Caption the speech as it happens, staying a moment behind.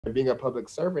And being a public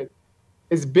servant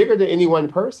is bigger than any one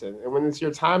person. And when it's your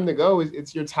time to go,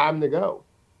 it's your time to go.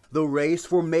 The race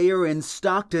for mayor in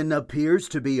Stockton appears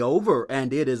to be over,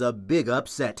 and it is a big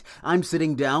upset. I'm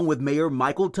sitting down with Mayor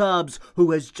Michael Tubbs, who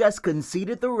has just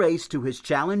conceded the race to his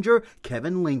challenger,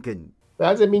 Kevin Lincoln.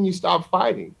 That doesn't mean you stop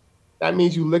fighting. That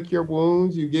means you lick your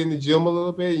wounds, you get in the gym a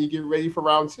little bit, and you get ready for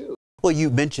round two. Well, you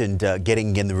mentioned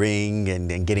getting in the ring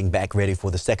and getting back ready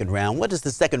for the second round. What does the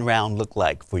second round look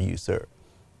like for you, sir?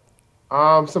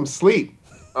 Some sleep,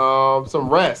 some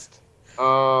rest.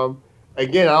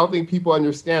 Again, I don't think people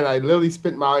understand. I literally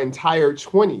spent my entire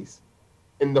 20s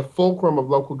in the fulcrum of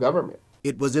local government.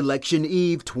 It was Election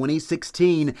Eve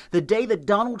 2016, the day that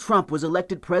Donald Trump was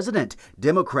elected president.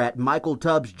 Democrat Michael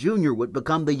Tubbs Jr. would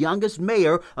become the youngest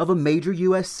mayor of a major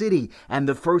U.S. city and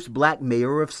the first black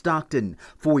mayor of Stockton.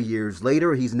 4 years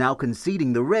later, he's now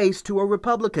conceding the race to a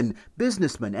Republican,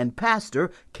 businessman, and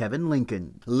pastor, Kevin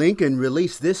Lincoln. Lincoln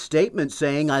released this statement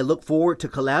saying, "I look forward to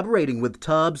collaborating with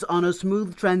Tubbs on a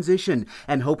smooth transition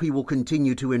and hope he will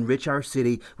continue to enrich our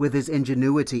city with his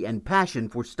ingenuity and passion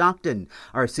for Stockton.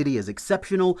 Our city is exceptional,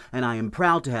 and I am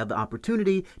proud to have the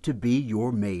opportunity to be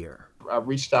your mayor." I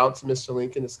reached out to Mr.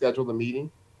 Lincoln to schedule the meeting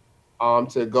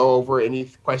to go over any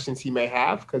questions he may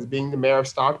have, because being the mayor of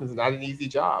Stockton is not an easy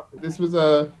job. This was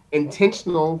an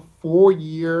intentional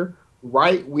 4-year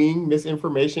right-wing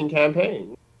misinformation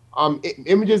campaign.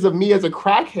 Images of me as a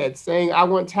crackhead saying I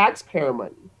want taxpayer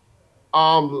money.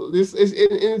 This is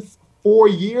it's 4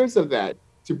 years of that.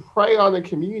 To prey on the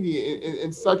community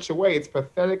in such a way, it's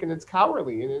pathetic and it's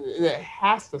cowardly, and it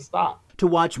has to stop. To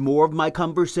watch more of my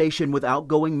conversation with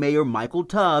outgoing Mayor Michael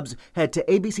Tubbs, head to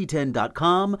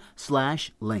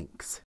abc10.com/links.